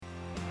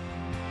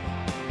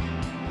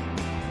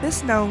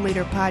This Known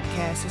Leader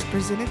podcast is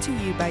presented to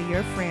you by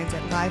your friends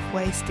at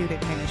Lifeway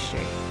Student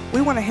Ministry.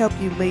 We want to help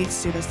you lead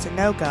students to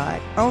know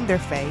God, own their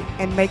faith,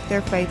 and make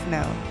their faith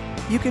known.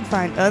 You can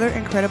find other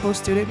incredible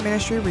student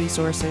ministry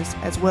resources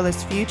as well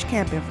as Fuge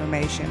Camp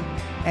information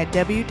at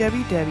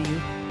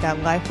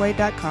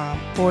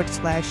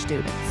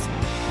www.lifeway.com/students.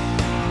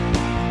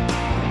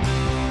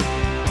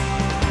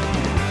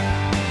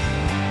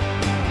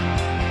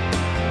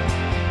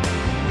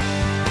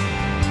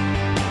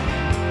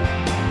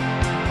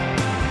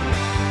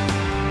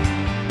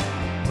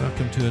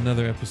 To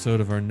another episode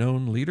of our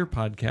Known Leader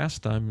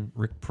podcast. I'm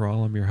Rick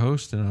Prawl, I'm your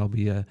host, and I'll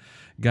be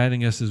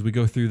guiding us as we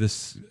go through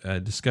this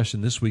discussion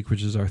this week,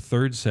 which is our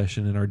third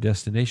session in our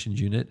Destinations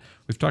unit.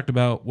 We've talked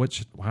about why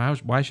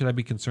should I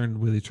be concerned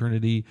with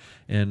eternity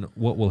and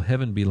what will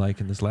heaven be like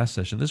in this last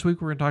session. This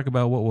week we're going to talk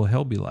about what will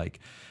hell be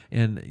like.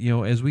 And,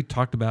 as we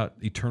talked about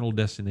eternal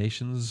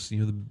destinations,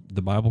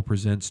 the Bible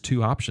presents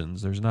two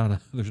options. There's not a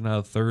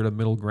third, a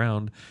middle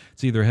ground.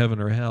 It's either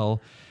heaven or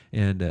hell.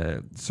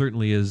 And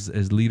certainly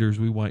as leaders,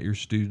 we want your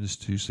students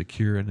to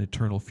secure an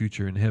eternal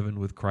future in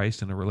heaven with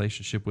Christ and a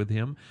relationship with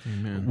Him.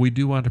 Amen. We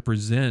do want to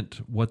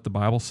present what the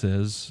Bible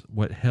says,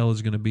 what hell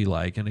is going to be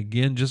like. And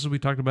again, just as we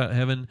talked about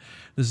heaven,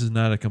 this is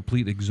not a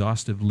complete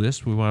exhaustive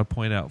list. We want to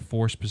point out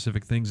 4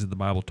 specific things that the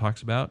Bible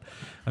talks about.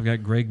 I've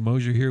got Greg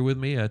Mosier here with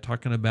me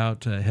talking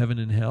about heaven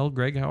and hell.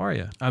 Greg, how are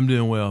you? I'm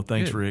doing well.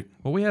 Thanks, Good. Rick.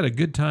 Well, we had a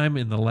good time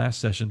in the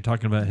last session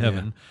talking about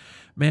heaven. Yeah.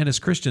 Man, as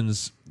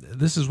Christians,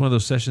 this is one of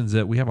those sessions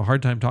that we have a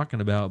hard time talking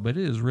about, but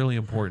it is really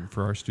important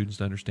for our students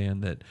to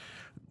understand that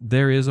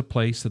there is a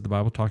place that the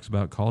Bible talks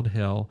about called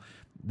hell,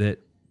 that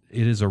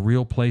it is a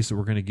real place that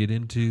we're going to get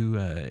into,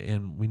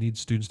 and we need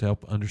students to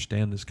help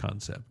understand this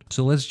concept.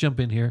 So let's jump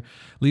in here.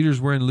 Leaders,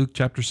 we're in Luke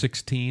chapter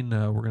 16.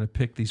 We're going to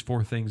pick these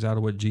 4 things out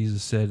of what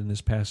Jesus said in this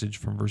passage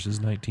from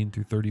verses 19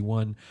 through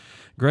 31.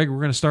 Greg, we're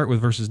going to start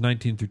with verses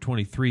 19 through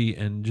 23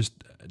 and just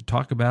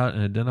talk about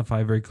and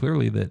identify very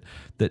clearly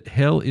that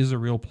hell is a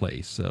real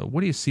place.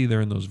 What do you see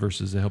there in those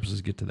verses that helps us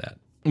get to that?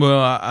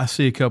 Well, I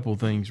see a couple of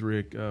things,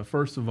 Rick.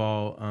 First of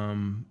all,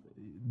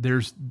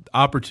 there's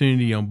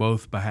opportunity on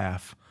both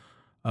behalf.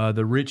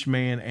 The rich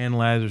man and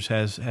Lazarus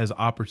has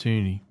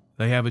opportunity.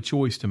 They have a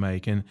choice to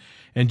make. And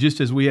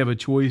just as we have a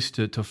choice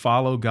to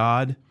follow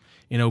God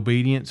in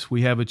obedience,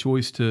 we have a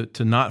choice to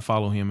not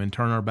follow Him and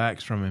turn our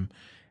backs from Him.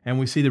 And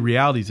we see the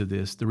realities of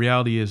this. The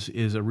reality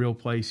is a real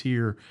place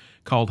here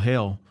called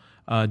hell.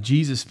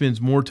 Jesus spends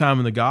more time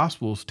in the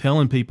Gospels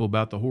telling people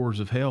about the horrors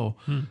of hell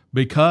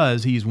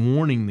because He's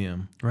warning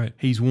them. Right.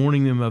 He's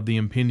warning them of the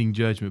impending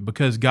judgment.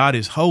 Because God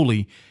is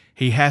holy,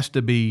 He has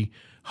to be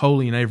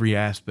holy in every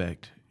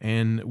aspect.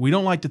 And we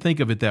don't like to think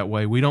of it that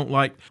way. We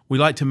like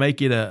to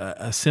make it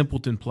a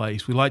simpleton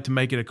place. We like to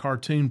make it a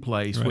cartoon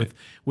place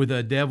with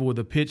a devil with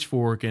a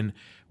pitchfork, and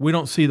we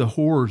don't see the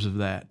horrors of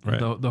that. Right.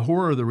 The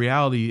horror of the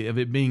reality of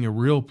it being a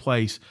real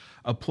place,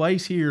 a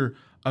place here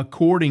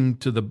according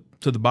to the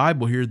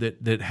Bible here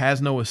that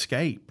has no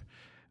escape,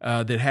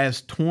 that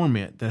has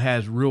torment, that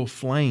has real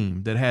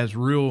flame, that has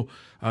real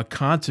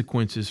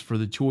consequences for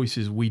the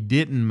choices we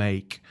didn't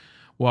make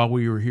while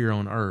we were here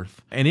on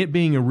earth. And it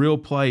being a real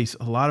place,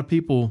 a lot of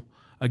people,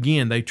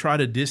 again, they try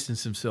to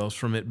distance themselves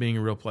from it being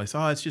a real place.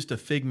 Oh, it's just a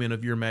figment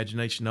of your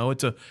imagination. No,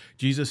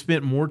 Jesus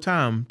spent more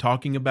time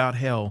talking about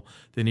hell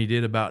than He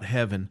did about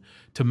heaven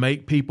to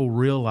make people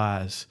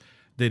realize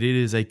that it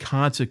is a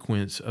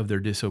consequence of their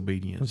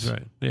disobedience.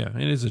 That's right. Yeah,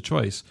 and it is a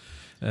choice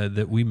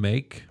that we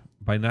make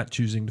by not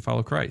choosing to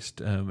follow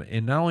Christ.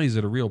 And not only is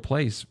it a real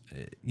place,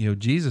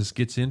 Jesus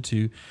gets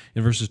into,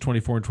 in verses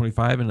 24 and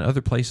 25 and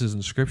other places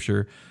in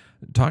Scripture,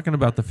 talking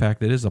about the fact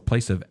that it is a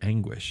place of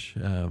anguish.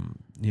 And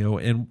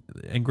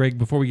Greg,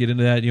 before we get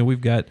into that,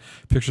 we've got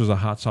pictures of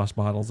hot sauce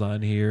bottles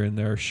on here, and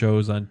there are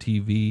shows on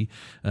TV,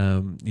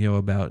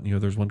 about,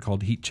 there's one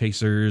called Heat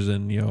Chasers,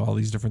 and, all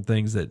these different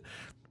things that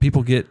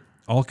people get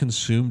all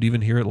consumed.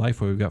 Even here at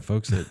Lifeway, we've got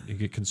folks that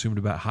get consumed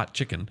about hot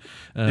chicken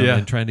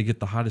and trying to get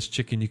the hottest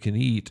chicken you can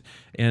eat.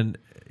 And,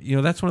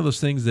 that's one of those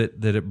things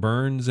that it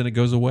burns and it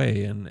goes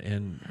away.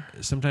 And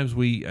sometimes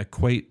we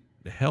equate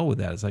hell with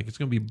that. It's like it's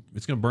going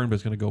to burn, but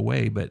it's going to go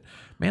away. But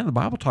man, the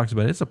Bible talks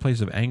about it's a place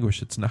of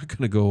anguish. It's not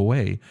going to go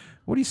away.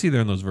 What do you see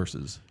there in those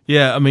verses?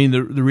 Yeah, I mean,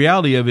 the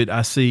reality of it,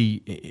 I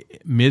see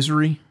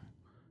misery,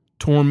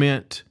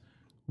 torment,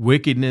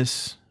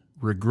 wickedness,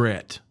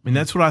 regret. I mean,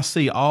 that's what I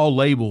see all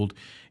labeled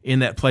in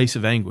that place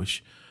of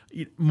anguish.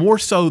 More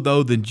so,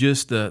 though, than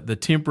just the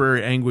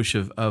temporary anguish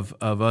of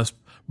us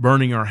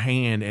burning our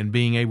hand and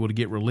being able to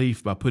get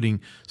relief by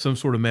putting some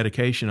sort of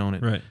medication on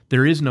it. Right.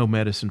 There is no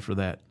medicine for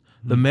that.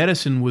 The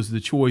medicine was the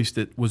choice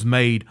that was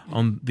made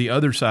on the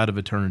other side of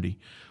eternity,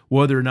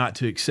 whether or not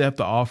to accept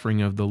the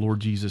offering of the Lord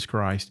Jesus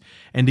Christ,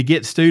 and to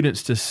get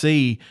students to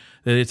see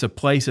that it's a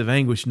place of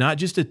anguish, not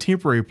just a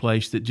temporary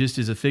place that just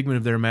is a figment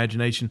of their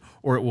imagination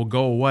or it will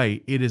go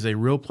away. It is a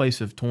real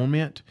place of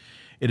torment.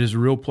 It is a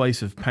real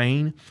place of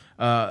pain.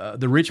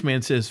 The rich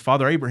man says,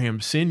 Father Abraham,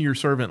 send your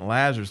servant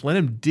Lazarus. Let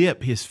him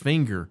dip his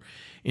finger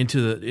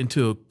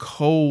into a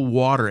cold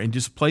water and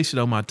just place it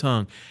on my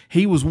tongue.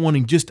 He was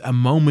wanting just a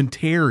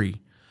momentary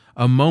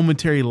a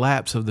momentary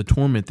lapse of the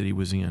torment that he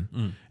was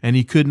in, and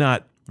he could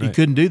not. He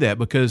couldn't do that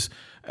because,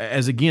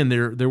 as again,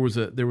 there was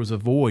a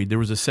void. There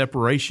was a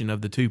separation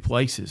of the two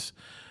places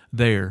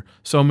there.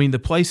 So I mean, the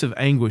place of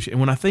anguish. And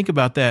when I think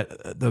about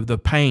that, the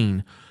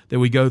pain that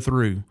we go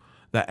through,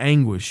 the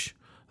anguish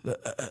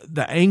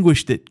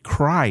that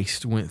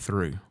Christ went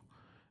through,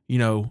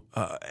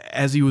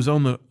 as he was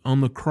on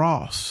the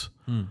cross.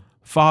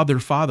 Father,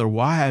 Father,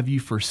 why have you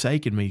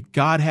forsaken me?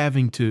 God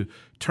having to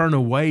turn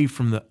away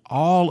from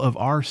all of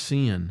our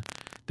sin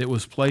that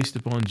was placed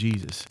upon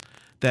Jesus.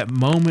 That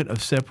moment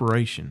of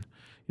separation.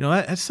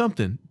 That's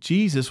something.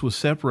 Jesus was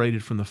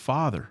separated from the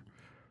Father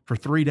for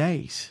 3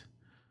 days.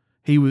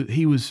 He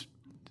was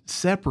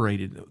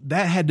separated.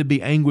 That had to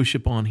be anguish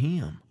upon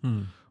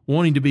him,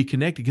 wanting to be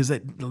connected, because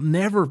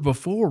never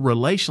before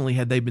relationally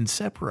had they been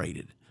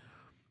separated.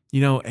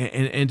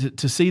 And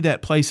to see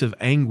that place of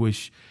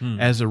anguish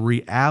as a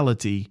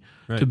reality,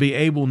 right. To be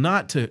able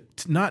not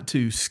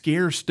to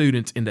scare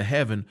students into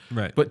heaven,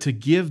 right. But to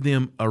give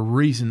them a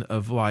reason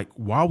of why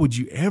would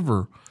you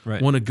ever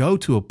want to go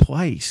to a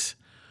place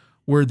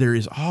where there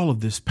is all of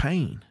this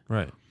pain?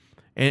 Right.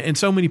 And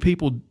so many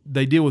people,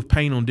 they deal with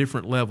pain on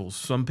different levels.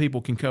 Some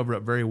people can cover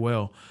up very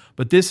well,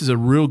 but this is a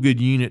real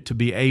good unit to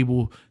be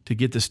able to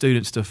get the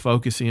students to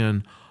focus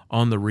in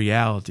on the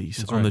realities,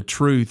 that's on the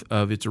truth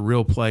of it's a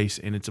real place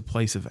and it's a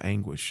place of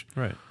anguish.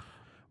 Right.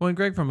 Well, and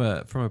Greg, from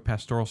a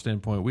pastoral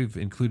standpoint, we've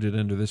included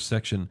under this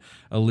section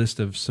a list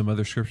of some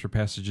other scripture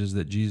passages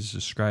that Jesus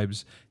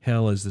describes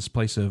hell as this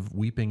place of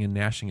weeping and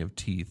gnashing of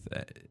teeth.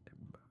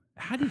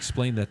 How do you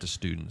explain that to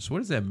students? What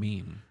does that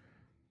mean?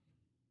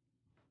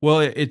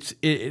 Well,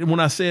 when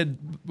I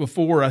said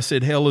before, I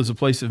said hell is a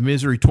place of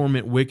misery,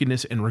 torment,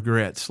 wickedness, and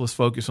regrets. Let's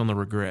focus on the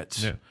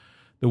regrets. Yeah.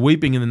 The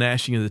weeping and the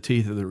gnashing of the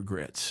teeth are the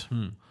regrets.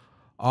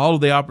 All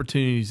of the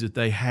opportunities that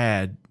they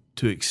had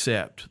to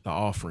accept the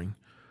offering,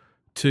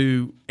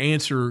 to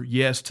answer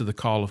yes to the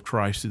call of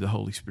Christ through the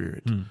Holy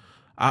Spirit.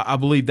 I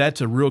believe that's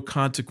a real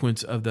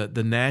consequence of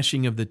the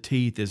gnashing of the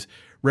teeth is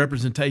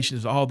representation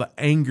of all the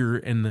anger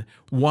and the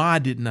why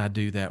didn't I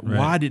do that? Right.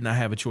 Why didn't I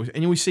have a choice?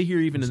 And we see here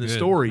even that's in the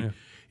story. Yeah.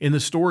 In the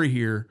story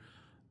here,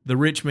 the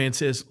rich man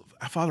says,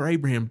 Father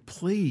Abraham,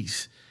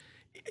 please,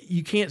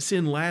 you can't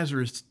send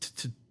Lazarus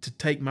to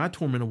take my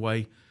torment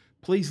away.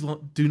 Please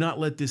do not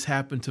let this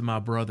happen to my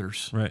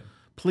brothers. Right.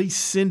 Please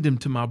send him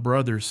to my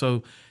brothers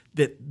so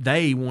that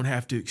they won't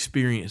have to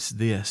experience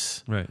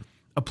this. Right.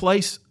 A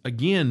place,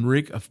 again,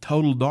 Rick, of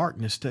total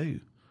darkness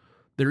too.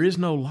 There is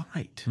no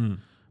light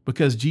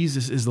because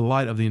Jesus is the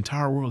light of the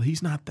entire world.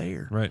 He's not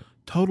there. Right.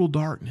 Total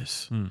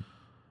darkness.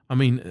 I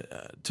mean,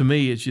 to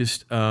me, it's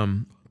just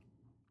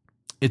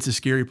it's a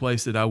scary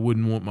place that I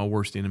wouldn't want my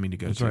worst enemy to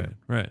go to. Right.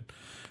 Right.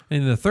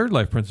 And the third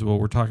life principle,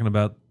 we're talking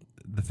about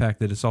the fact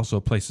that it's also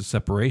a place of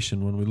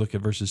separation when we look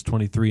at verses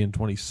 23 and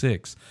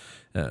 26.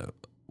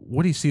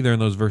 What do you see there in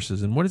those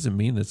verses, and what does it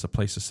mean that it's a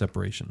place of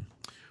separation?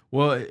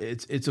 Well,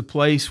 it's a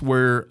place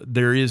where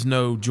there is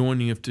no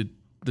joining of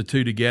the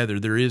two together.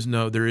 There is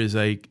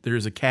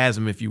a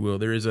chasm, if you will.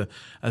 There is a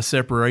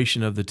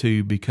separation of the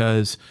two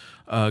because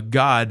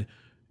God,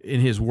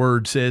 in His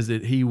Word, says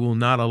that He will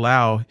not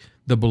allow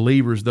the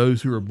believers,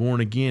 those who are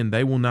born again,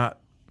 they will not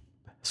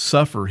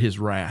suffer His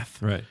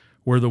wrath. Right.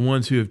 Where the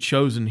ones who have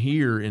chosen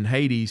here in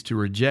Hades to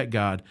reject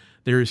God,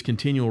 there is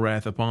continual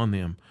wrath upon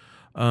them.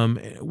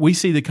 We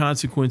see the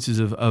consequences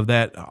of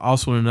that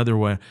also in another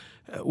way.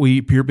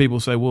 We hear people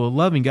say, well, a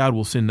loving God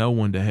will send no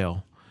one to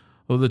hell.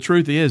 Well, the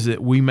truth is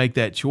that we make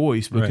that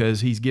choice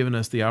because He's given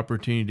us the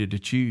opportunity to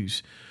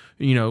choose.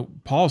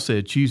 Paul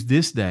said, choose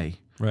this day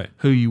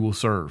who you will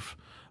serve.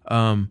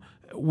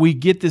 We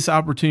get this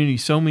opportunity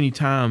so many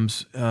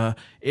times,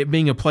 it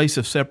being a place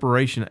of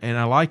separation, and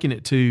I liken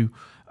it to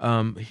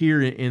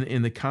here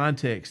in the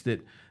context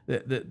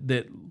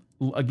that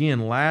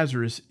again,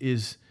 Lazarus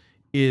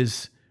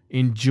is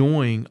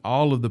enjoying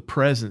all of the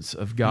presence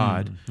of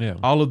God,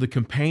 all of the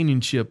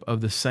companionship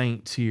of the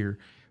saints here,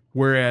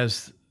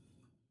 whereas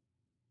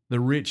the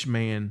rich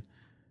man,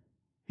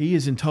 he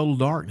is in total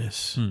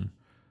darkness.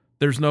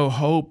 There's no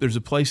hope. There's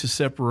a place of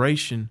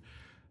separation.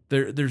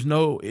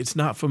 It's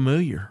not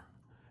familiar.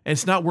 And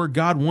it's not where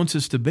God wants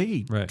us to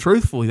be. Right.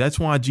 Truthfully, that's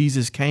why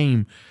Jesus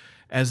came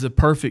as the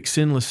perfect,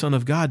 sinless Son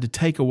of God to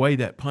take away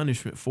that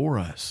punishment for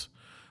us.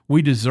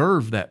 We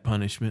deserve that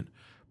punishment,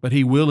 but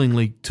He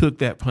willingly took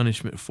that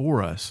punishment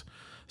for us.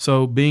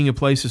 So being a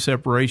place of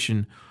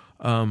separation,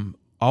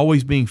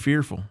 always being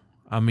fearful.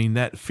 I mean,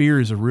 that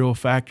fear is a real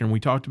factor. And we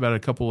talked about it a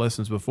couple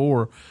lessons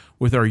before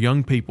with our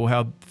young people,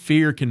 how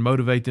fear can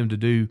motivate them to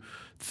do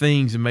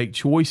things and make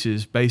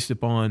choices based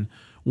upon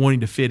wanting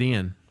to fit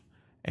in.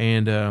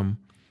 And,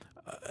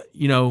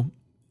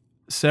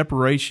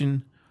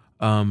 separation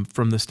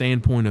from the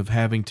standpoint of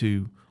having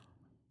to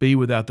be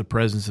without the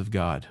presence of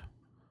God.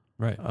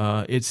 Right.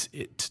 It's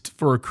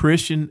for a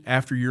Christian,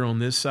 after you're on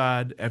this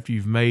side, after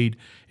you've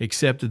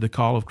accepted the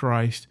call of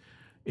Christ,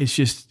 it's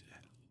just,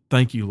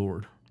 thank you,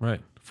 Lord.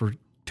 Right. For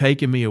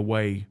taking me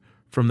away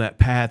from that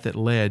path that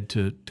led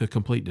to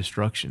complete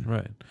destruction.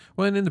 Right.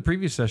 Well, and in the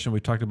previous session,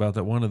 we talked about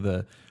that one of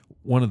the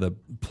one of the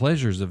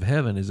pleasures of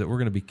heaven is that we're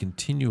going to be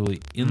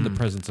continually in the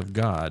presence of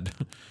God.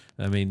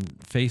 I mean,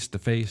 face to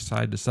face,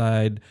 side to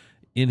side,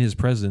 in His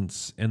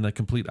presence. And the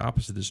complete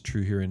opposite is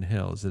true here in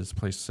hell, is that it's a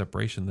place of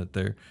separation, that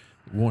there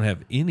won't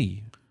have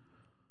any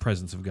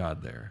presence of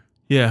God there.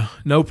 Yeah,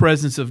 no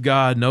presence of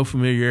God, no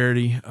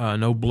familiarity,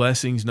 no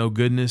blessings, no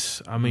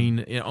goodness. I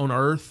mean, on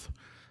earth,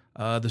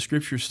 the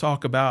Scriptures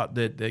talk about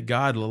that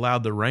God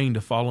allowed the rain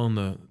to fall on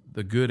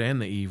the good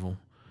and the evil.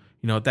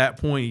 You know, at that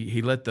point,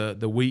 He let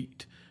the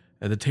wheat,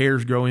 the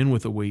tares grow in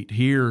with the wheat.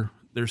 Here,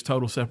 there's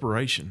total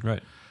separation.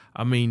 Right.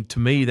 I mean, to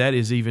me, that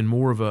is even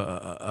more of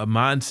a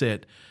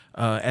mindset.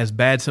 As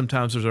bad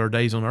sometimes as our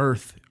days on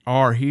earth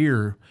are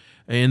here,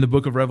 in the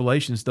book of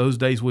Revelations, those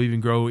days will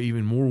even grow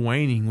even more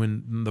waning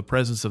when the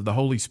presence of the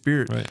Holy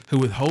Spirit, who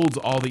withholds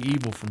all the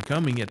evil from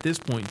coming at this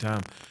point in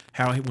time,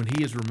 when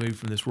He is removed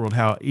from this world,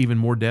 how even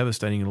more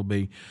devastating it'll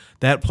be.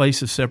 That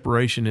place of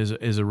separation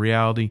is a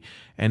reality.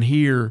 And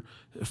here,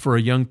 for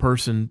a young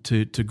person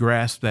to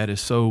grasp that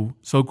is so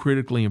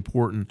critically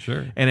important.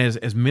 Sure. And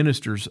as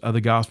ministers of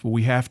the gospel,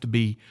 we have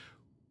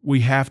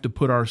to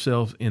put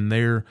ourselves in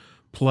their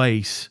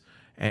place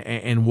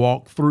and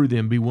walk through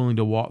them, be willing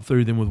to walk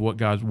through them with what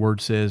God's Word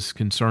says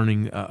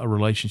concerning a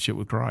relationship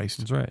with Christ.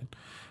 That's right.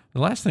 The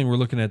last thing we're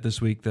looking at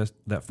this week,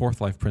 that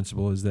fourth life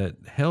principle, is that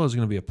hell is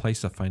going to be a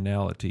place of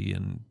finality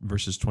in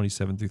verses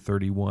 27 through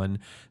 31.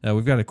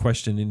 We've got a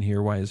question in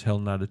here: why is hell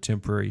not a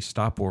temporary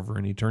stopover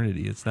in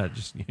eternity? It's not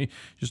just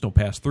don't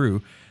pass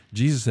through.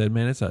 Jesus said,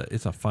 man,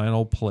 it's a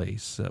final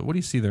place. What do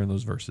you see there in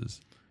those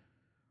verses?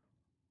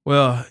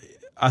 Well,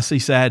 I see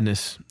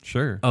sadness.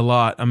 Sure. A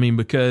lot. I mean,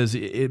 because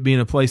it being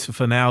a place of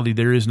finality,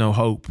 there is no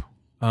hope.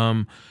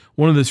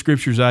 One of the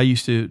scriptures I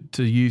used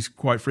to use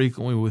quite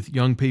frequently with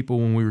young people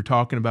when we were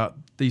talking about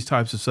these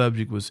types of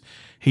subjects was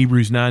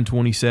Hebrews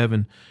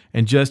 9:27.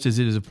 And just as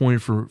it is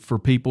appointed for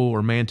people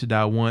or man to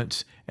die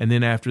once, and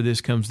then after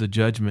this comes the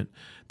judgment,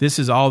 this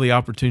is all the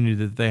opportunity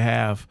that they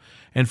have.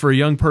 And for a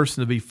young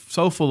person to be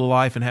so full of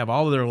life and have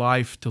all of their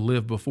life to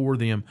live before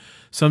them,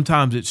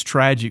 sometimes it's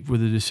tragic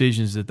with the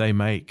decisions that they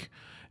make.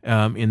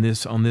 On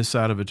this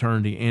side of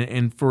eternity,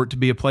 and for it to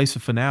be a place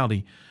of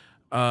finality,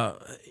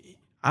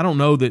 I don't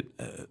know that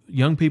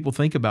young people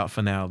think about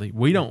finality.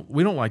 We don't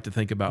like to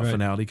think about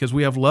finality because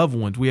we have loved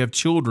ones, we have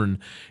children,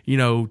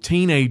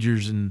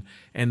 teenagers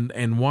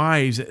and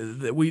wives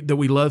that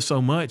we love so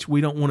much.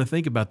 We don't want to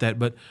think about that.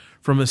 But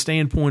from a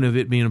standpoint of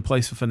it being a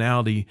place of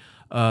finality,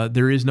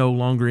 there is no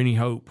longer any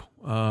hope.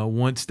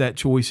 Once that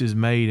choice is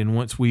made, and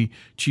once we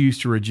choose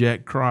to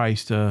reject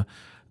Christ,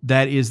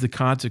 that is the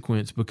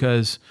consequence.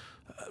 Because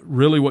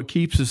really what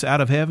keeps us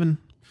out of heaven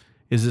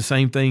is the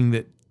same thing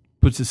that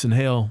puts us in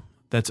hell.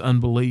 That's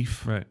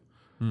unbelief. Right.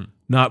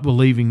 Not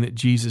believing that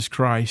Jesus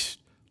Christ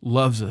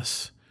loves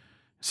us.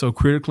 So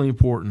critically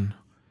important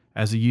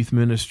as a youth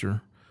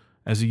minister,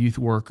 as a youth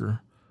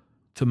worker,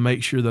 to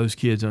make sure those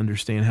kids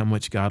understand how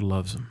much God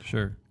loves them.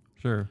 Sure.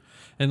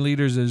 And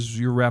leaders, as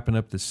you're wrapping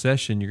up this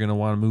session, you're going to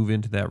want to move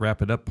into that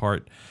wrap it up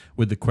part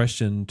with the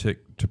question to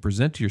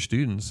present to your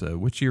students,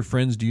 which of your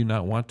friends do you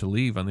not want to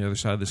leave on the other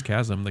side of this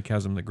chasm, the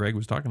chasm that Greg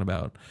was talking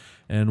about?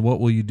 And what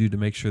will you do to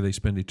make sure they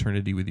spend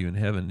eternity with you in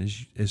heaven?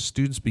 As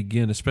students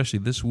begin, especially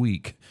this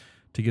week,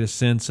 to get a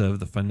sense of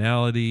the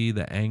finality,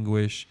 the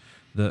anguish,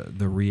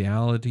 the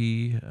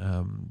reality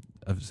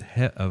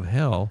of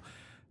hell,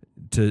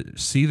 to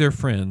see their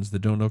friends that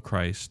don't know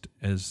Christ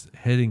as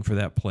heading for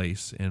that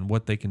place and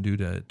what they can do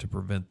to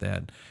prevent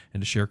that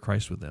and to share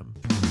Christ with them.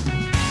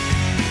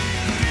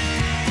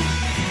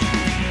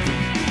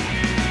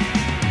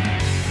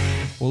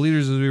 Well,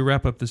 leaders, as we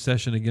wrap up this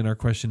session, again, our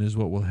question is,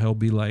 what will hell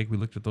be like? We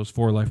looked at those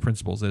 4 life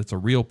principles, that it's a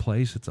real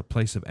place, it's a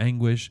place of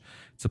anguish,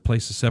 it's a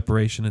place of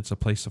separation, it's a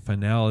place of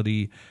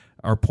finality.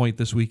 Our point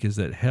this week is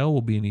that hell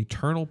will be an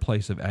eternal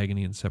place of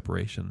agony and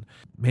separation.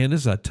 Man,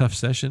 this is a tough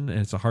session, and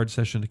it's a hard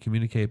session to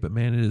communicate, but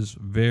man, it is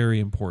very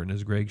important,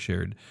 as Greg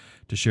shared,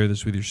 to share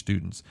this with your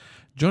students.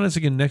 Join us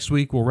again next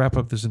week. We'll wrap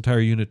up this entire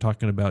unit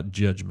talking about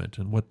judgment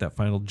and what that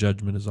final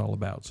judgment is all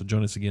about. So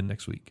join us again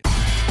next week.